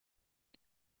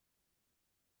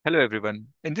Hello everyone.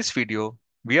 In this video,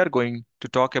 we are going to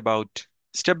talk about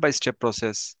step-by-step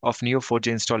process of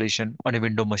Neo4j installation on a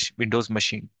Windows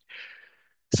machine.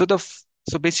 So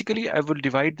basically, I will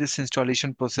divide this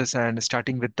installation process and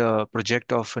starting with the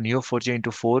project of Neo4j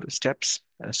into four steps.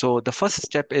 So the first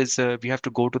step is we have to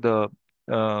go to the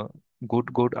uh, go.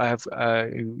 I have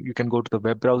you can go to the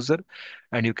web browser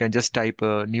and you can just type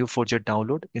Neo4j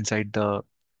download inside the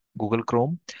Google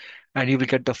Chrome and you will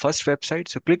get the first website.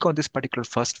 So click on this particular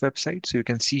first website. So you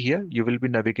can see here, you will be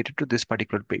navigated to this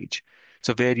particular page.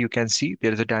 So where you can see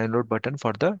there is a download button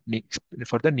for the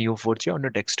Neo4j on your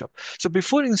desktop. So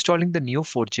before installing the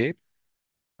Neo4j,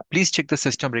 please check the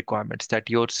system requirements that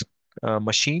your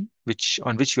machine, which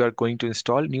on which you are going to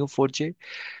install Neo4j,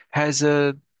 has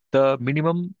the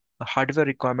minimum hardware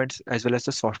requirements as well as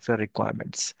the software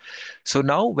requirements. So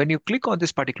now when you click on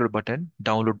this particular button,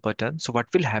 download button, so what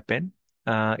will happen?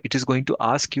 It is going to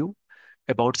ask you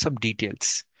about some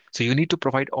details. So you need to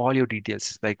provide all your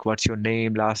details, like what's your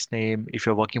name, last name, if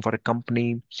you're working for a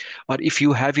company, or if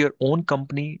you have your own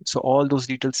company. So all those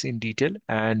details in detail,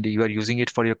 and you are using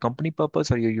it for your company purpose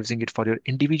or you're using it for your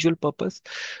individual purpose.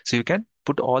 So you can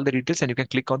put all the details and you can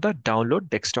click on the download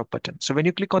desktop button. So when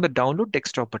you click on the download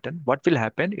desktop button, what will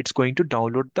happen? It's going to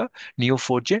download the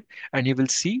Neo4j and you will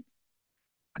see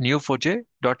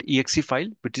neo4j.exe file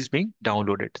which is being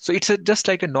downloaded. So it's just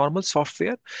like a normal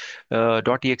software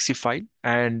 .exe file,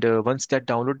 and once that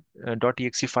download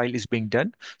 .exe file is being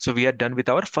done, so we are done with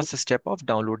our first step of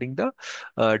downloading the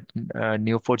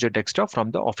Neo4j desktop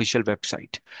from the official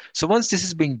website. So once this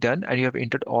is being done and you have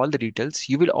entered all the details,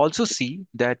 you will also see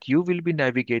that you will be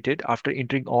navigated after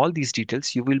entering all these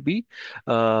details. You will be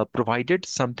provided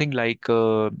something like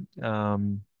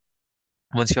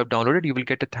once you have downloaded, you will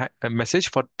get a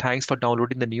message for thanks for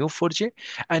downloading the Neo4j,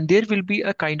 and there will be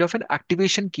a kind of an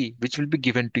activation key which will be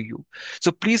given to you.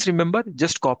 So please remember,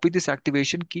 just copy this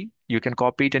activation key. You can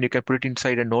copy it and you can put it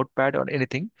inside a notepad or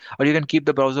anything, or you can keep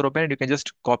the browser open and you can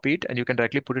just copy it and you can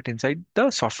directly put it inside the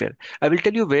software. I will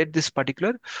tell you where this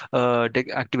particular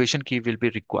activation key will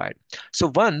be required.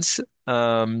 So once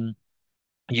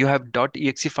you have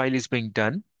 .exe file is being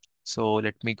done. So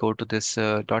let me go to this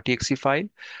 .exe file.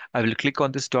 I will click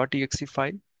on this .exe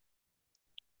file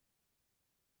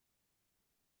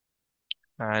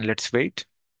and let's wait.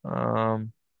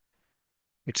 Um,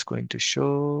 it's going to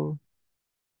show.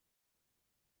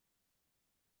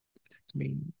 Let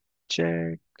me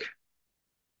check.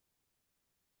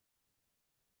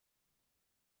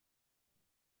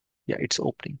 Yeah, it's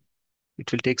opening.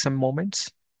 It will take some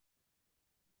moments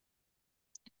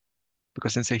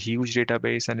because it's a huge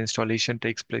database and installation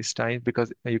takes place time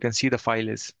because you can see the file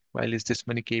is this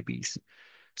many KBs.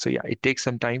 So yeah, it takes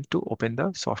some time to open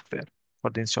the software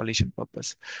for the installation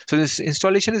purpose. So this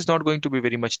installation is not going to be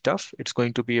very much tough. It's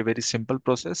going to be a very simple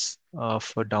process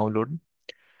for download.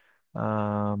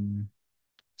 Um,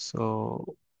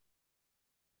 so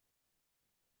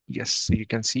yes, so you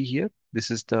can see here,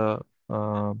 this is the,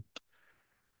 uh,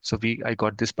 I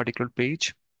got this particular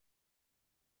page.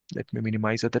 Let me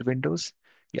minimize other windows.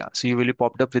 Yeah, so you will be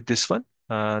popped up with this one.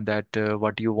 That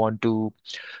what you want to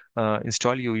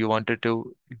install. You wanted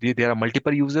to, there are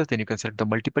multiple users, then you can select the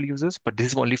multiple users, but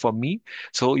this is only for me.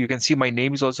 So you can see my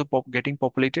name is also getting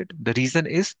populated. The reason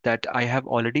is that I have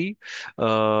already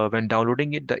when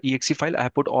downloading it, the exe file, I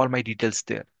have put all my details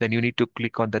there. Then you need to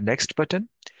click on the next button.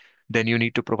 Then you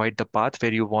need to provide the path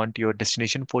where you want your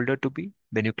destination folder to be.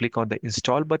 Then you click on the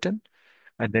install button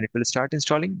and then it will start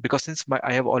installing. Because since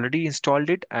I have already installed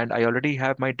it and I already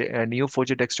have my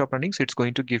Neo4j desktop running, so it's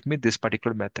going to give me this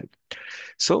particular method.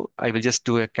 So I will just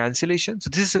do a cancellation.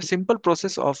 So this is a simple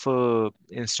process of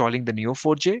installing the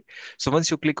Neo4j. So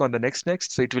once you click on the next,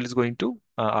 so it will is going to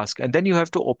ask, and then you have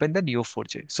to open the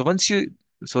Neo4j.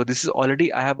 So this is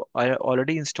already, I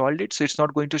already installed it. So it's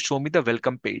not going to show me the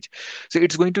welcome page. So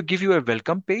it's going to give you a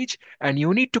welcome page, and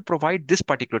you need to provide this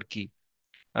particular key.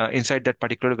 Inside that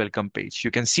particular welcome page, you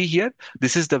can see here.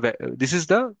 This is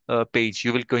the page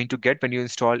you will going to get when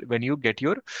you get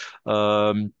your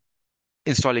um,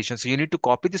 installation. So you need to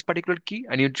copy this particular key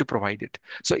and you need to provide it.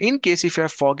 So in case if you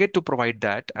have forget to provide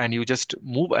that and you just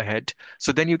move ahead,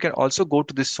 so then you can also go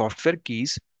to the software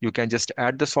keys. You can just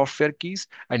add the software keys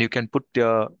and you can put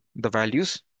the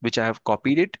values which I have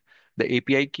copied it, the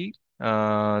API key,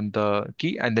 the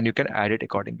key, and then you can add it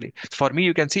accordingly. For me,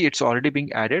 you can see it's already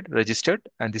being added, registered,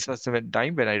 and this was the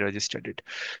time when I registered it.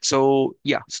 So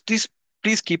yeah,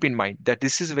 please keep in mind that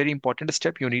this is a very important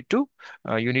step you need to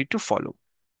follow.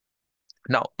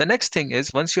 Now, the next thing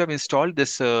is once you have installed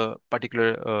this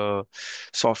particular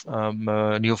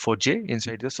Neo4j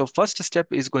inside this, so first step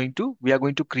is we are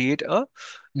going to create a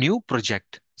new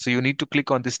project. So you need to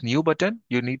click on this new button.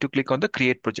 You need to click on the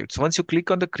create project. So once you click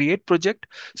on the create project,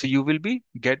 so you will be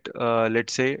get,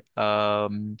 let's say,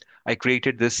 I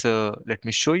created this. Let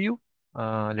me show you.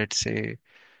 Let's say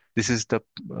this is the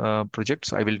project.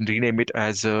 So I will rename it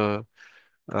as a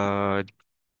uh,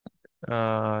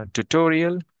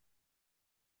 tutorial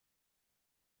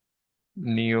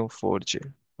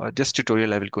Neo4j. Just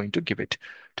tutorial, I will going to give it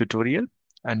tutorial,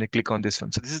 and I click on this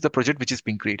one. So this is the project which is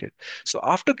being created. So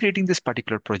after creating this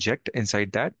particular project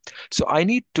inside that, so I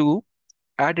need to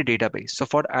add a database. So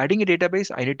for adding a database,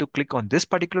 I need to click on this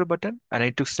particular button and I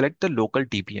need to select the local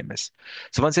DBMS.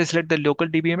 So once I select the local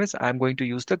DBMS, I'm going to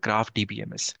use the graph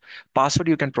DBMS. Password,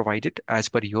 you can provide it as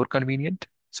per your convenient.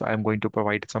 So I'm going to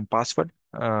provide some password.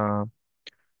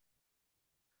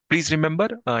 Please remember,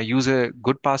 use a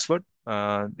good password.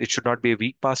 It should not be a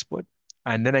weak password.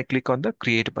 And then I click on the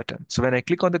create button. So when I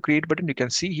click on the create button, you can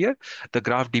see here the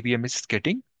graph DBMS is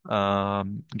getting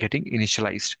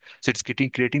initialized. So it's getting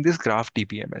creating this graph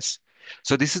DBMS.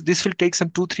 So this will take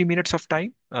some 2-3 minutes of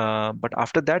time. But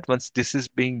after that, once this is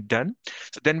being done,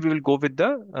 so then we will go with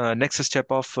the next step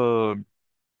of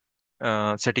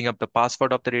setting up the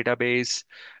password of the database,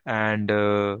 and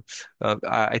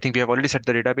I think we have already set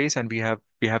the database, and we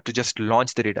have to just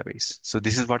launch the database. So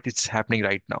this is what is happening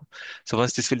right now. So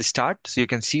once this will start, so you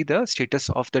can see the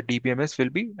status of the DBMS will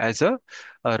be as a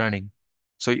running.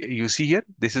 So you see here,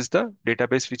 this is the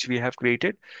database which we have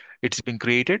created. It's been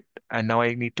created, and now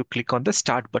I need to click on the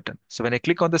start button. So when I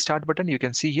click on the start button, you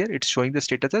can see here it's showing the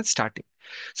status as starting.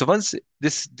 So once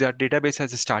this the database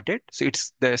has started, so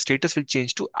it's the status will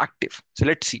change to active. So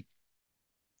let's see.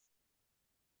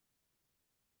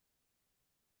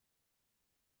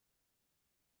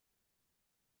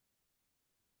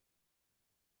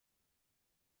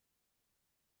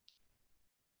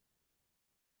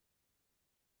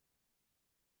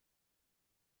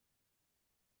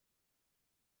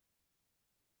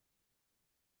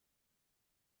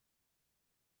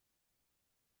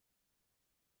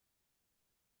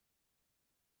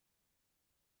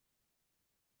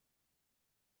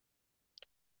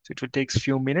 So it will take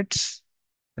few minutes,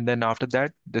 and then after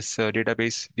that, this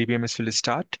database DBMS will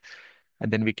start,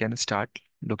 and then we can start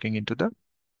looking into the.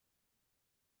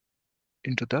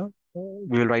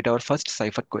 We will write our first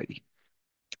Cipher query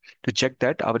to check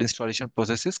that our installation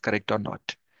process is correct or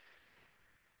not.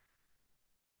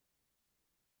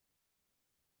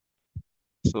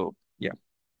 So yeah.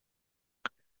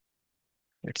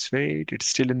 Let's wait. It's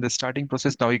still in the starting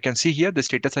process. Now you can see here the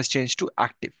status has changed to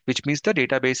active, which means the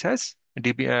database has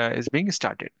DB is being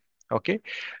started. Okay,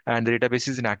 and the database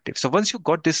is inactive. So once you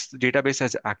got this database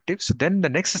as active, so then the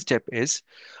next step is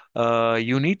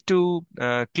you need to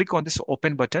click on this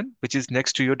open button, which is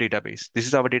next to your database. This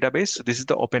is our database. So this is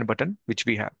the open button which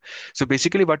we have. So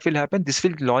basically, what will happen? This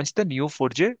will launch the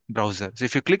Neo4j browser. So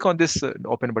if you click on this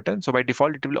open button, so by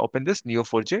default it will open this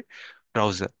Neo4j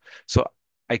browser. So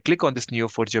I click on this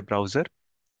Neo4j browser.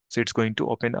 So it's going to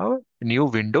open a new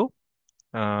window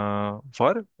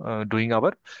for doing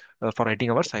our for writing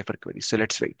our Cipher query. So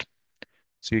let's wait.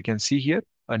 So you can see here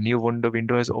a new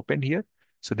window has opened here.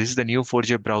 So this is the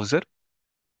Neo4j browser.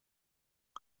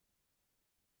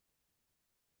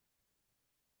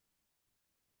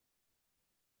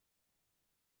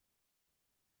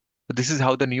 So this is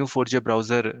how the new 4J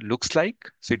browser looks like.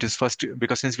 So it is first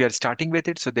because since we are starting with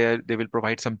it, so they will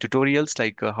provide some tutorials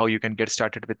like how you can get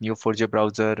started with new 4J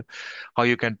browser, how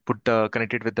you can put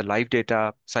connect it with the live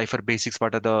data, Cipher basics.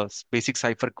 What are the basic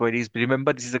Cipher queries?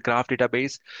 Remember, this is a graph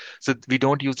database, so we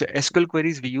don't use the SQL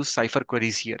queries. We use Cipher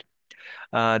queries here.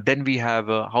 Then we have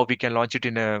how we can launch it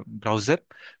in a browser.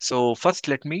 So first,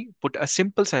 let me put a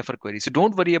simple Cipher query. So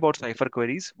don't worry about Cipher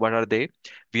queries. What are they?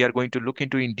 We are going to look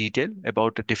into in detail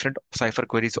about the different Cipher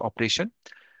queries operation.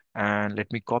 And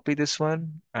let me copy this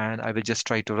one, and I will just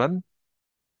try to run.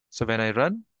 So when I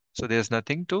run, so there's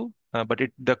nothing to, but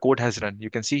the code has run. You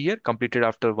can see here completed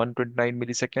after 129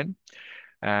 millisecond.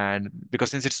 And because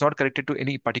since it's not connected to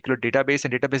any particular database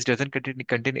and database doesn't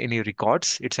contain any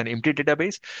records, it's an empty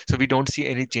database, so we don't see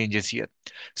any changes here.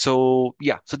 So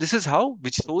yeah, so this is how,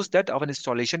 which shows that our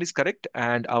installation is correct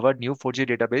and our new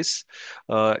 4J database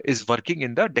is working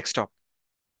in the desktop.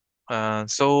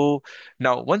 So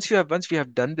now once we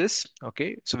have done this,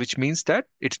 okay, so which means that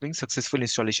it's being successful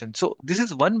installation. So this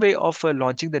is one way of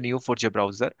launching the Neo4j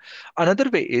browser.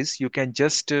 Another way is you can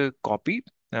just copy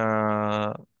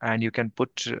uh, and you can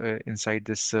put inside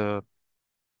this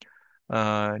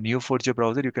Neo4j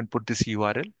browser, you can put this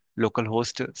URL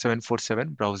localhost 747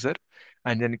 browser,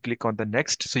 and then click on the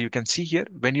next. So you can see here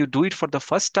when you do it for the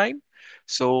first time,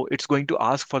 so it's going to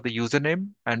ask for the username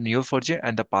and Neo4j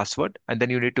and the password, and then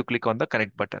you need to click on the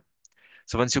connect button.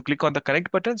 So once you click on the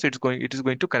connect button, so it is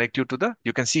going to connect you to the,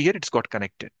 you can see here it's got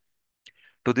connected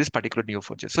to this particular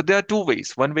Neo4j. So there are two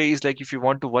ways. One way is like if you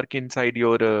want to work inside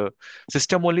your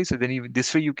system only, so then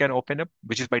this way you can open up,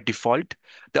 which is by default.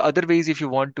 The other way is if you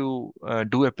want to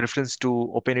do a preference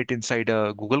to open it inside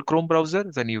a Google Chrome browser,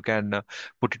 then you can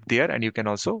put it there, and you can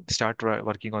also start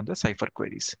working on the Cypher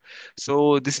queries.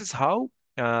 So this is how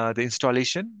the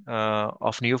installation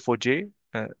of Neo4j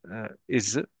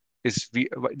is this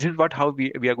is what how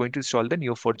we are going to install the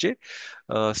Neo4j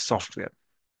software.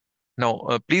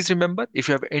 Now, please remember, if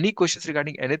you have any questions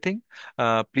regarding anything,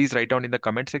 please write down in the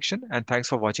comment section. And thanks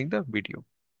for watching the video.